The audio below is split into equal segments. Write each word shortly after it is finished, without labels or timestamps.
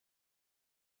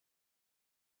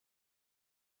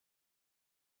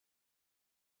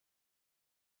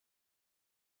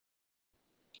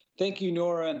Thank you,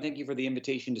 Nora, and thank you for the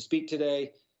invitation to speak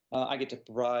today. I get to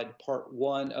provide part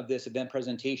one of this event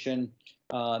presentation.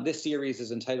 This series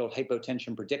is entitled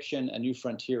Hypotension Prediction, a New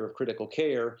Frontier of Critical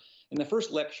Care. And the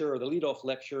first lecture, or the lead-off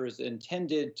lecture, is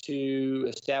intended to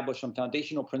establish some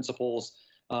foundational principles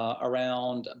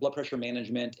around blood pressure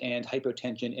management and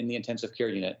hypotension in the intensive care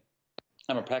unit.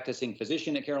 I'm a practicing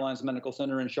physician at Caroline's Medical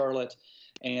Center in Charlotte,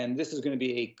 and this is going to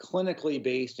be a clinically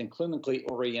based and clinically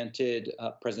oriented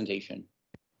presentation.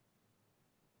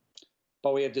 By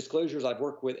way of disclosures, I've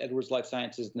worked with Edwards Life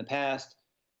Sciences in the past,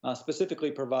 specifically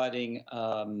providing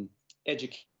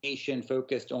education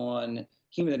focused on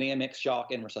hemodynamics,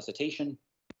 shock, and resuscitation.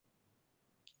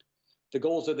 The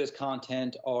goals of this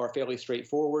content are fairly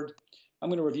straightforward. I'm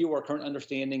going to review our current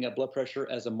understanding of blood pressure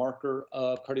as a marker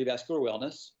of cardiovascular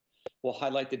wellness. We'll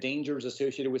highlight the dangers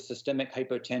associated with systemic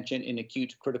hypotension in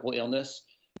acute critical illness,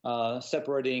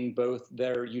 separating both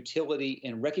their utility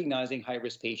in recognizing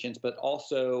high-risk patients, but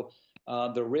also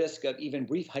the risk of even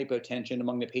brief hypotension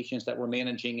among the patients that we're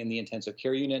managing in the intensive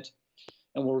care unit.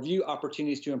 And we'll review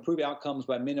opportunities to improve outcomes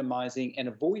by minimizing and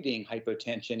avoiding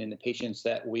hypotension in the patients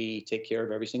that we take care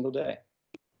of every single day.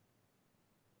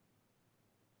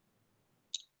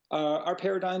 Our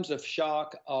paradigms of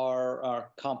shock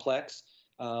are complex.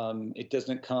 It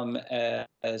doesn't come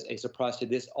as a surprise to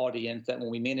this audience that when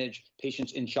we manage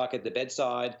patients in shock at the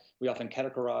bedside, we often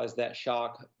categorize that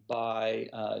shock by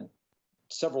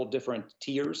several different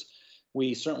tiers.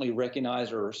 We certainly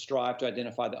recognize or strive to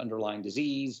identify the underlying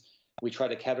disease. We try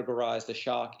to categorize the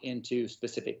shock into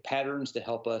specific patterns to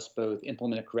help us both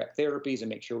implement correct therapies and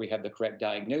make sure we have the correct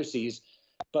diagnoses.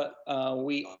 But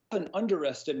we often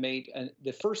underestimate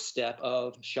the first step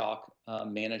of shock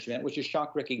management, which is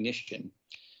shock recognition,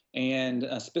 and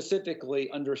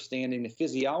specifically understanding the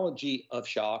physiology of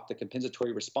shock, the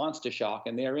compensatory response to shock,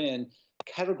 and therein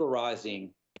categorizing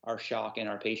our shock in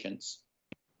our patients.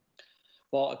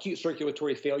 While acute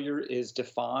circulatory failure is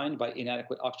defined by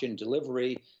inadequate oxygen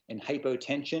delivery and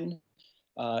hypotension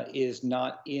is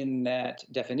not in that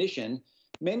definition,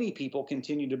 many people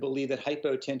continue to believe that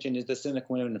hypotension is the sine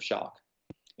qua non of shock.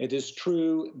 It is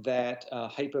true that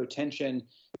hypotension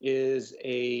is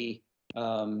a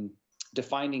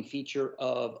defining feature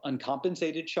of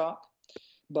uncompensated shock,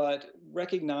 but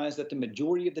recognize that the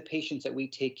majority of the patients that we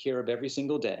take care of every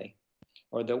single day,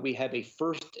 or that we have a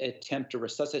first attempt to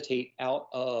resuscitate out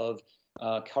of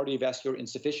cardiovascular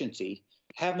insufficiency,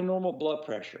 have a normal blood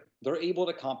pressure. They're able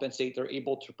to compensate. They're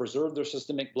able to preserve their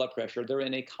systemic blood pressure. They're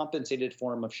in a compensated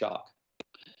form of shock.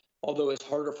 Although it's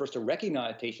harder for us to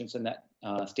recognize patients in that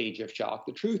stage of shock,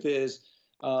 the truth is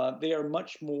they are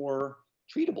much more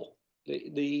treatable.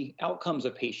 The outcomes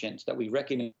of patients that we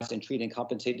recognize and treat in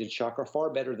compensated shock are far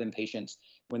better than patients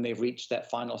when they've reached that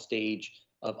final stage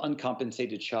of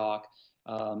uncompensated shock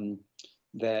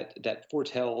that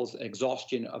foretells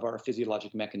exhaustion of our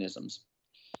physiologic mechanisms.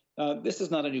 This is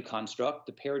not a new construct.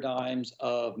 The paradigms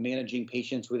of managing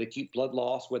patients with acute blood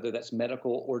loss, whether that's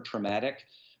medical or traumatic,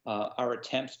 our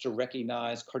attempts to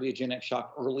recognize cardiogenic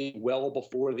shock early, well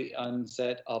before the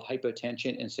onset of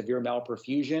hypotension and severe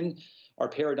malperfusion, are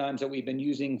paradigms that we've been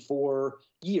using for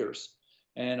years.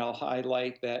 And I'll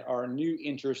highlight that our new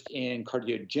interest in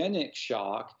cardiogenic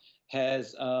shock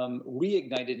has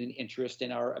reignited an interest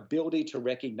in our ability to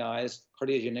recognize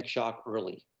cardiogenic shock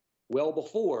early, well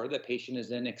before the patient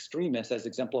is in extremis, as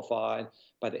exemplified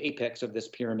by the apex of this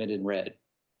pyramid in red.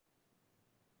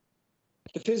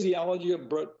 The physiology of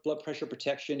blood pressure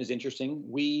protection is interesting.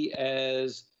 We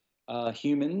as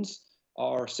humans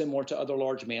are similar to other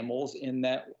large mammals in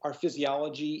that our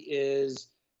physiology is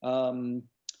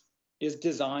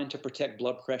designed to protect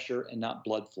blood pressure and not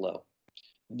blood flow.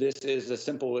 This is a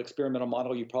simple experimental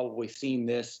model. You've probably seen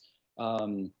this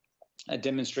a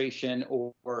demonstration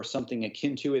or something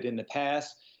akin to it in the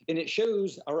past, and it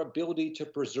shows our ability to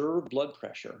preserve blood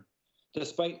pressure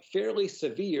despite fairly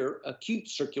severe acute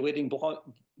circulating blood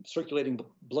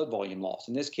volume loss,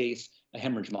 in this case, a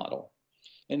hemorrhage model.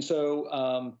 And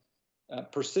so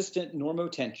persistent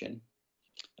normotension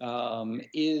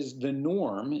is the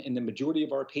norm in the majority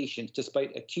of our patients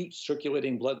despite acute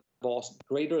circulating blood loss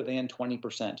greater than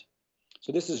 20%.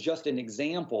 So this is just an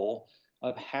example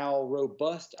of how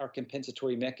robust our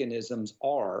compensatory mechanisms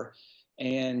are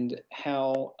and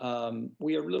how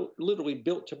we are literally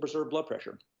built to preserve blood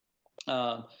pressure.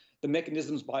 The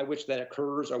mechanisms by which that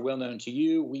occurs are well known to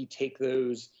you. We take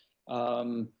those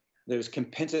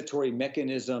compensatory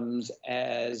mechanisms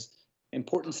as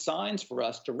important signs for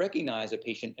us to recognize a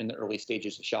patient in the early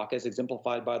stages of shock, as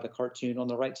exemplified by the cartoon on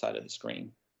the right side of the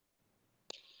screen.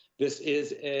 This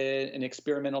is an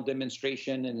experimental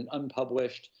demonstration in an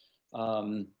unpublished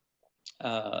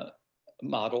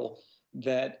model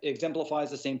that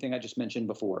exemplifies the same thing I just mentioned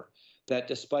before, that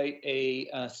despite a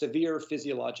severe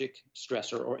physiologic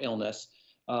stressor or illness,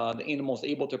 the animal is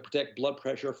able to protect blood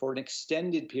pressure for an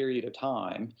extended period of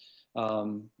time.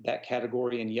 That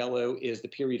category in yellow is the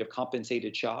period of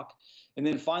compensated shock. And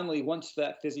then finally, once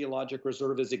that physiologic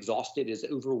reserve is exhausted, is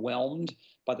overwhelmed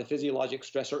by the physiologic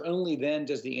stressor, only then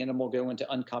does the animal go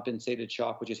into uncompensated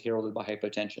shock, which is heralded by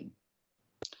hypotension.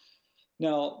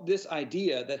 Now, this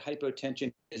idea that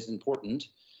hypotension is important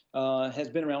has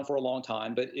been around for a long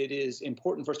time, but it is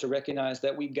important for us to recognize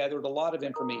that we've gathered a lot of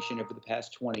information over the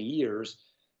past 20 years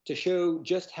to show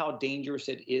just how dangerous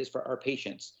it is for our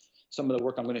patients. Some of the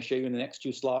work I'm going to show you in the next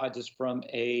two slides is from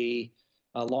a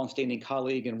longstanding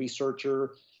colleague and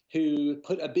researcher who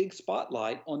put a big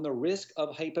spotlight on the risk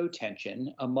of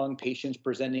hypotension among patients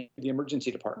presenting to the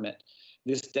emergency department.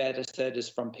 This data set is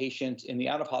from patients in the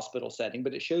out-of-hospital setting,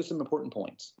 but it shows some important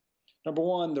points. Number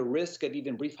one, the risk of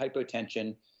even brief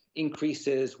hypotension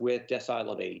increases with decile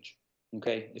of age.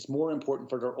 Okay, it's more important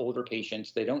for their older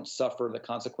patients. They don't suffer the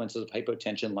consequences of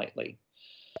hypotension lightly.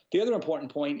 The other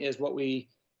important point is what we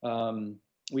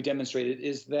demonstrated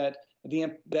is that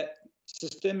that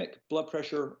systemic blood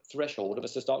pressure threshold of a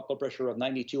systolic blood pressure of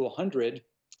 90 to 100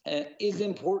 is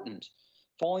important.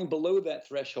 Falling below that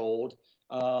threshold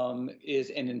is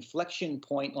an inflection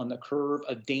point on the curve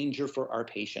of danger for our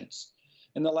patients.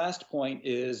 And the last point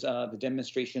is the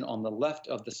demonstration on the left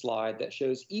of the slide that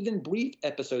shows even brief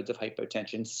episodes of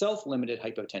hypotension, self-limited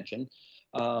hypotension,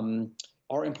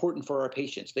 are important for our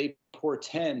patients. They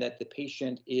portend that the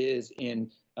patient is in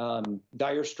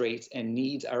dire straits and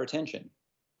needs our attention.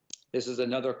 This is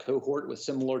another cohort with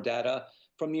similar data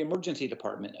from the emergency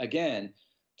department. Again,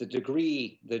 the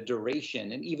degree, the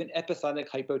duration, and even episodic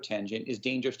hypotension is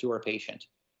dangerous to our patient.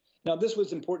 Now, this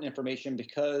was important information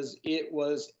because it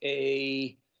was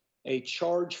a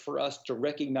charge for us to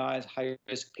recognize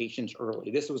high-risk patients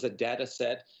early. This was a data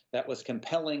set that was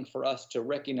compelling for us to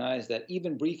recognize that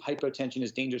even brief hypotension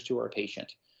is dangerous to our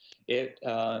patient.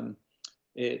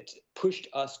 It pushed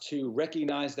us to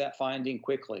recognize that finding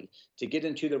quickly, to get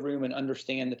into the room and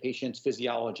understand the patient's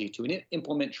physiology, to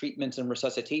implement treatments and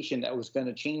resuscitation that was going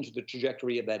to change the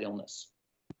trajectory of that illness.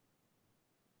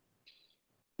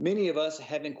 Many of us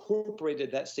have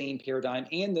incorporated that same paradigm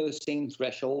and those same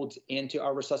thresholds into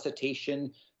our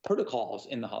resuscitation protocols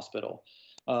in the hospital.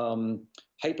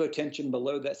 Hypotension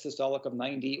below that systolic of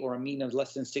 90 or a mean of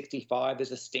less than 65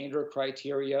 is a standard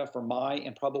criteria for my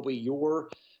and probably your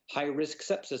high-risk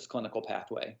sepsis clinical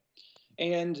pathway.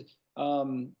 And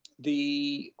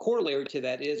the corollary to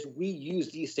that is we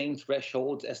use these same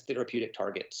thresholds as therapeutic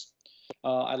targets.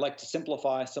 I like to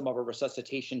simplify some of our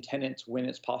resuscitation tenets when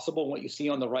it's possible. What you see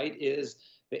on the right is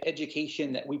the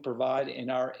education that we provide in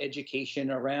our education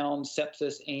around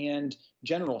sepsis and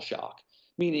general shock,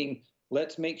 meaning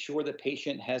let's make sure the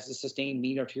patient has a sustained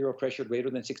mean arterial pressure greater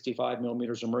than 65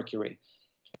 millimeters of mercury.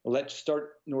 Let's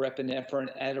start norepinephrine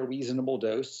at a reasonable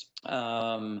dose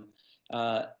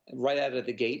right out of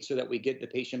the gate so that we get the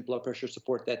patient blood pressure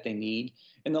support that they need.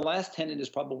 And the last tenet is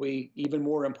probably even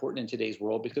more important in today's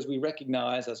world because we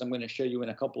recognize, as I'm going to show you in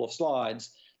a couple of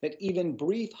slides, that even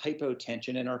brief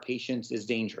hypotension in our patients is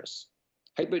dangerous.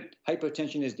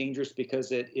 Hypotension is dangerous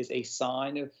because it is a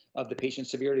sign of the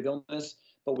patient's severity of illness,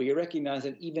 but we recognize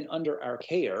that even under our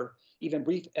care, even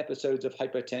brief episodes of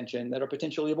hypotension that are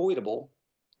potentially avoidable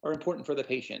are important for the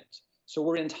patient. So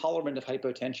we're intolerant of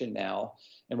hypotension now,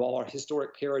 and while our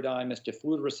historic paradigm is to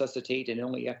fluid resuscitate and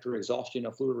only after exhaustion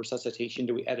of fluid resuscitation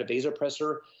do we add a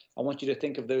vasopressor, I want you to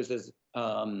think of those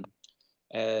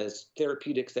as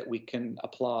therapeutics that we can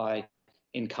apply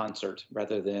in concert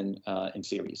rather than in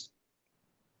series.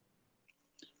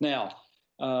 Now,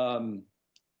 I'm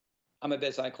a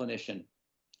bedside clinician.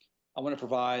 I want to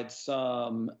provide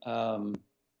some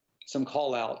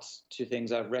call-outs to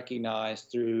things I've recognized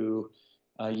through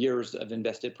years of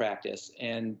invested practice,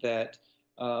 and that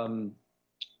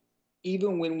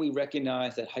even when we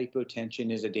recognize that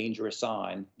hypotension is a dangerous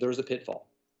sign, there's a pitfall.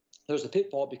 There's a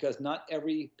pitfall because not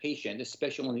every patient,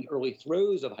 especially in the early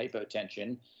throes of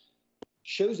hypotension,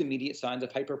 shows immediate signs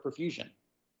of hyperperfusion.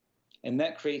 And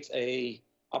that creates an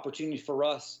opportunity for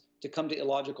us to come to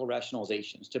illogical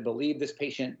rationalizations, to believe this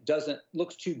patient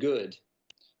looks too good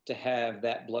to have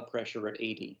that blood pressure at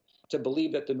 80, to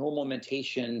believe that the normal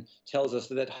tells us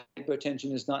that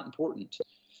hypotension is not important.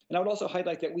 And I would also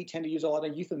highlight that we tend to use a lot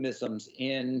of euphemisms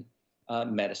in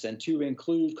medicine to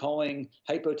include calling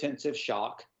hypotensive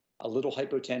shock a little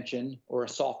hypotension or a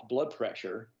soft blood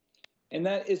pressure. And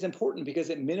that is important because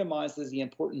it minimizes the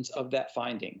importance of that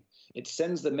finding. It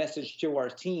sends the message to our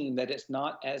team that it's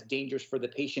not as dangerous for the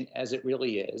patient as it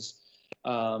really is.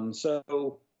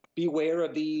 So beware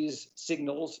of these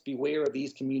signals, beware of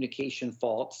these communication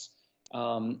faults,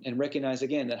 and recognize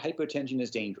again that hypotension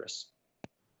is dangerous.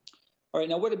 All right,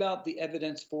 now what about the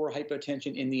evidence for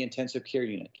hypotension in the intensive care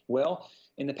unit? Well,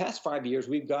 in the past 5 years,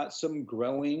 we've got some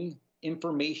growing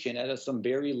information out of some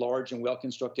very large and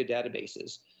well-constructed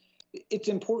databases. It's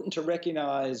important to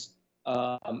recognize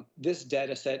this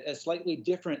data set as slightly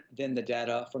different than the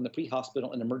data from the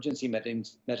pre-hospital and emergency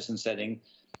medicine setting,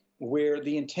 where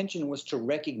the intention was to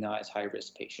recognize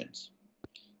high-risk patients.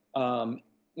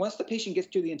 Once the patient gets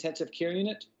to the intensive care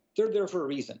unit, they're there for a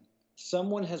reason.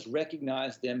 Someone has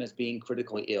recognized them as being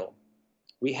critically ill.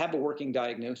 We have a working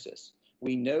diagnosis.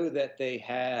 We know that they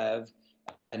have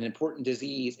an important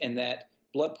disease and that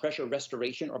blood pressure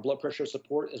restoration or blood pressure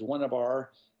support is one of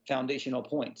our foundational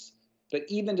points. But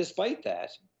even despite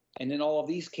that, and in all of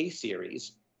these case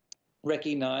series,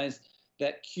 recognize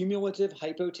that cumulative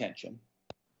hypotension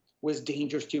was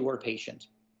dangerous to our patient,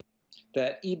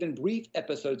 that even brief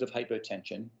episodes of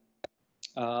hypotension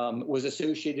was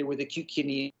associated with acute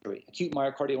kidney injury, acute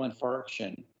myocardial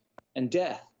infarction, and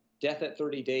death at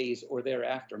 30 days or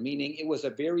thereafter, meaning it was a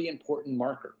very important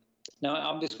marker. Now,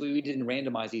 obviously, we didn't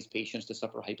randomize these patients to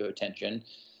suffer hypotension,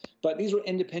 but these were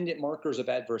independent markers of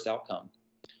adverse outcome.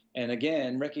 And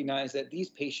again, recognize that these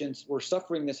patients were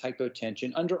suffering this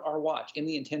hypotension under our watch in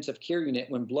the intensive care unit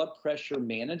when blood pressure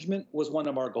management was one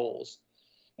of our goals.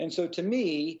 And so to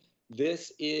me,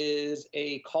 this is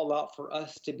a call out for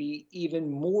us to be even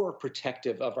more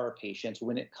protective of our patients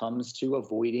when it comes to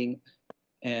avoiding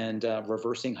and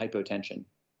reversing hypotension.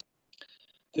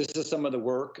 This is some of the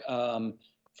work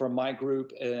from my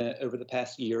group over the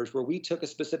past years, where we took a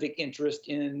specific interest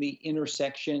in the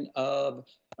intersection of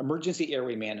emergency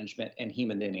airway management and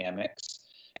hemodynamics.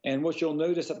 And what you'll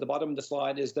notice at the bottom of the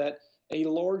slide is that a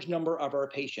large number of our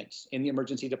patients in the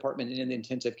emergency department and in the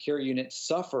intensive care unit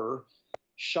suffer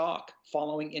shock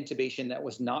following intubation that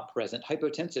was not present,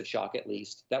 hypotensive shock at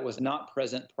least, that was not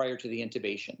present prior to the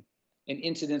intubation, an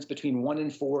incidence between 1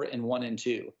 in 4 and 1 in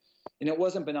 2. And it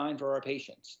wasn't benign for our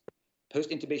patients.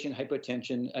 Post-intubation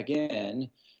hypotension, again,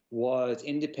 was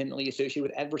independently associated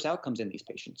with adverse outcomes in these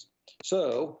patients.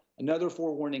 So another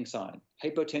forewarning sign,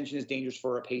 hypotension is dangerous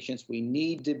for our patients. We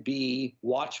need to be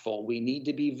watchful. We need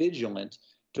to be vigilant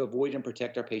to avoid and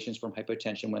protect our patients from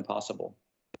hypotension when possible.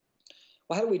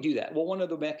 Well, how do we do that? Well, one of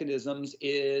the mechanisms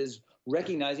is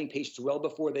recognizing patients well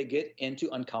before they get into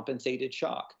uncompensated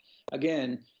shock.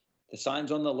 Again, the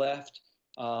signs on the left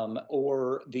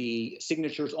or the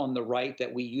signatures on the right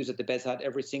that we use at the bedside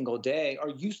every single day are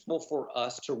useful for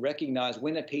us to recognize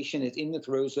when a patient is in the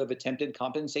throes of attempted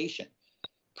compensation,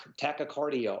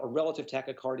 tachycardia or relative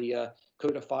tachycardia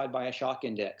codified by a shock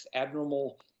index,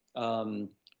 abnormal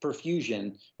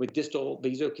perfusion with distal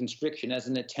vasoconstriction as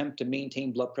an attempt to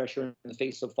maintain blood pressure in the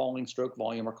face of falling stroke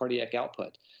volume or cardiac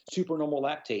output, supernormal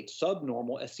lactate,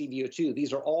 subnormal SCVO2.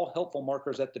 These are all helpful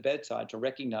markers at the bedside to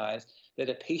recognize that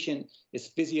a patient is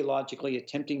physiologically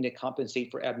attempting to compensate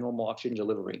for abnormal oxygen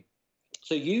delivery.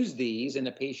 So use these in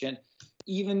a patient,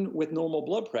 even with normal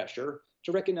blood pressure,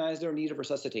 to recognize their need of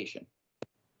resuscitation.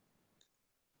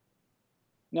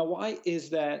 Now, why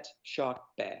is that shock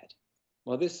bad?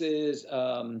 Well, this is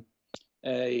an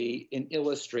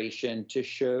illustration to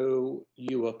show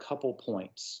you a couple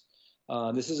points.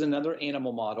 This is another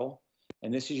animal model,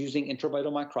 and this is using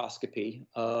intravital microscopy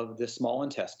of the small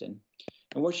intestine.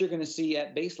 And what you're going to see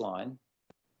at baseline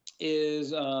is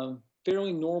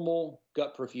fairly normal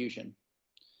gut perfusion.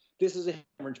 This is a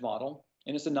hemorrhage model,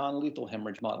 and it's a non-lethal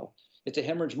hemorrhage model. It's a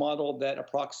hemorrhage model that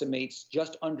approximates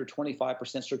just under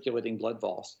 25% circulating blood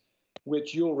vols,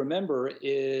 which you'll remember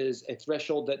is a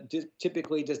threshold that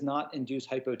typically does not induce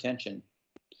hypotension.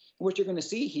 What you're going to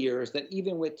see here is that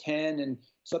even with 10 and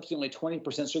subsequently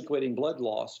 20% circulating blood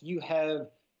loss, you have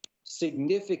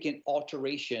significant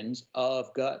alterations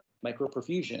of gut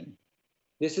microperfusion.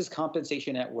 This is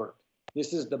compensation at work.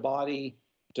 This is the body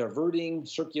diverting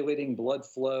circulating blood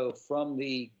flow from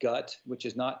the gut, which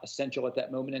is not essential at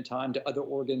that moment in time, to other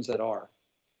organs that are.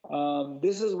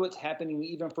 This is what's happening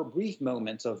even for brief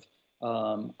moments of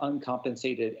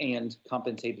uncompensated and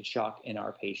compensated shock in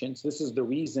our patients. This is the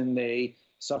reason they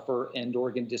suffer end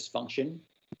organ dysfunction.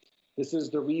 This is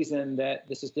the reason that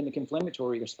the systemic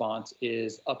inflammatory response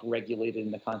is upregulated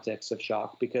in the context of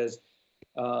shock, because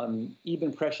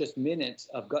even precious minutes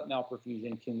of gut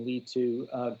malperfusion can lead to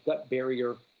gut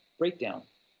barrier breakdown.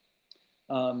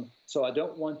 So I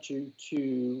don't want you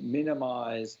to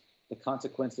minimize the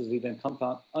consequences of even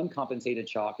uncompensated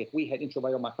shock. If we had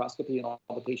intravital microscopy in all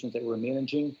the patients that we're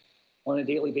managing on a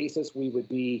daily basis, we would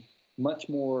be much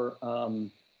more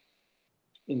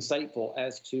insightful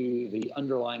as to the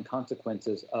underlying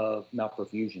consequences of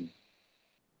malperfusion.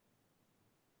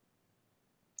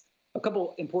 A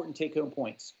couple important take-home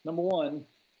points. Number one,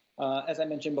 as I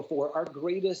mentioned before, our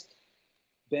greatest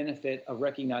benefit of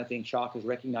recognizing shock is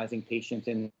recognizing patients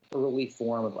in early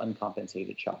form of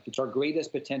uncompensated shock. It's our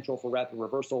greatest potential for rapid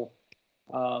reversal,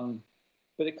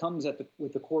 but it comes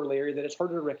with the corollary that it's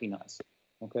harder to recognize,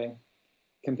 okay?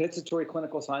 Compensatory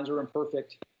clinical signs are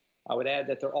imperfect. I would add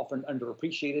that they're often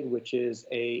underappreciated, which is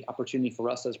an opportunity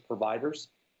for us as providers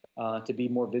to be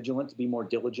more vigilant, to be more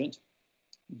diligent.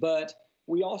 But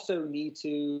we also need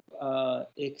to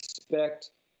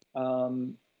expect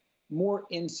more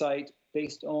insight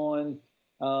based on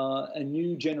a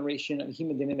new generation of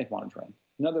hemodynamic monitoring.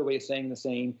 Another way of saying the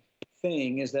same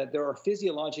thing is that there are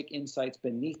physiologic insights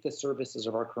beneath the surfaces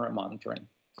of our current monitoring.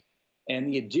 And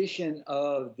the addition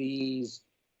of these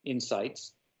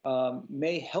insights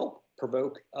may help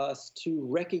provoke us to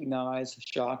recognize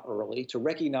shock early, to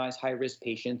recognize high-risk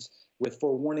patients with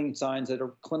forewarning signs that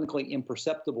are clinically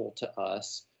imperceptible to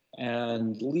us,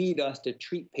 and lead us to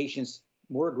treat patients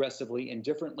more aggressively and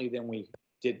differently than we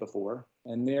did before,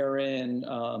 and therein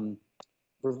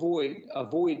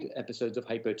avoid episodes of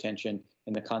hypotension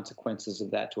and the consequences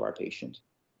of that to our patient.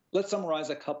 Let's summarize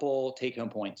a couple take-home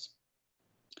points.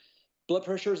 Blood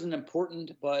pressure is an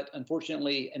important, but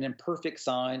unfortunately an imperfect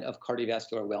sign of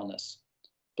cardiovascular wellness.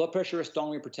 Blood pressure is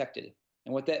strongly protected.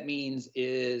 And what that means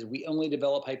is we only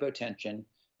develop hypotension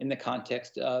in the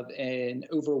context of an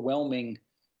overwhelming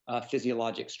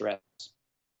physiologic stress.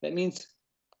 That means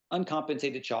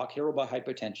uncompensated shock, heralded by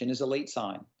hypotension, is a late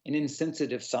sign, an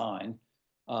insensitive sign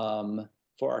for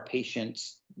our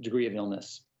patient's degree of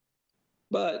illness.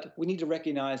 But we need to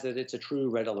recognize that it's a true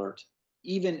red alert.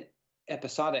 Even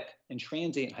episodic and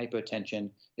transient hypotension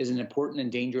is an important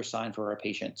and dangerous sign for our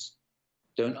patients.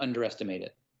 Don't underestimate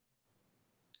it.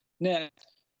 Next,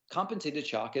 compensated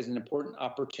shock is an important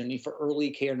opportunity for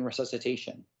early care and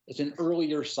resuscitation. It's an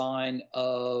earlier sign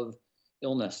of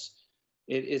illness.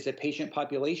 It is a patient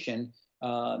population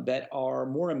that are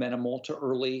more amenable to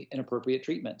early and appropriate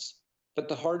treatments. But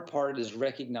the hard part is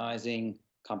recognizing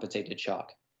compensated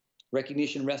shock.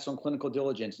 Recognition rests on clinical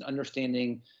diligence and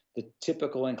understanding the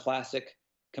typical and classic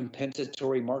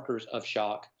compensatory markers of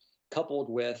shock, coupled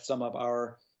with some of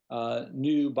our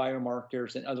new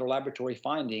biomarkers and other laboratory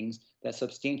findings that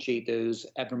substantiate those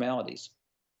abnormalities.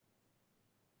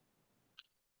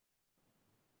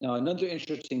 Now, another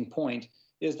interesting point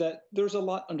is that there's a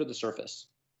lot under the surface.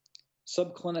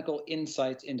 Subclinical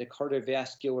insights into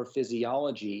cardiovascular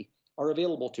physiology are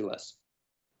available to us.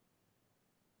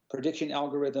 Prediction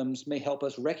algorithms may help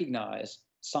us recognize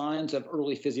signs of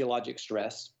early physiologic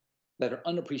stress that are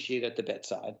unappreciated at the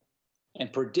bedside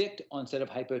and predict onset of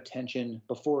hypotension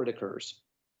before it occurs.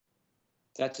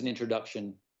 That's an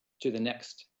introduction to the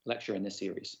next lecture in this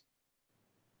series.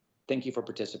 Thank you for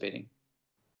participating.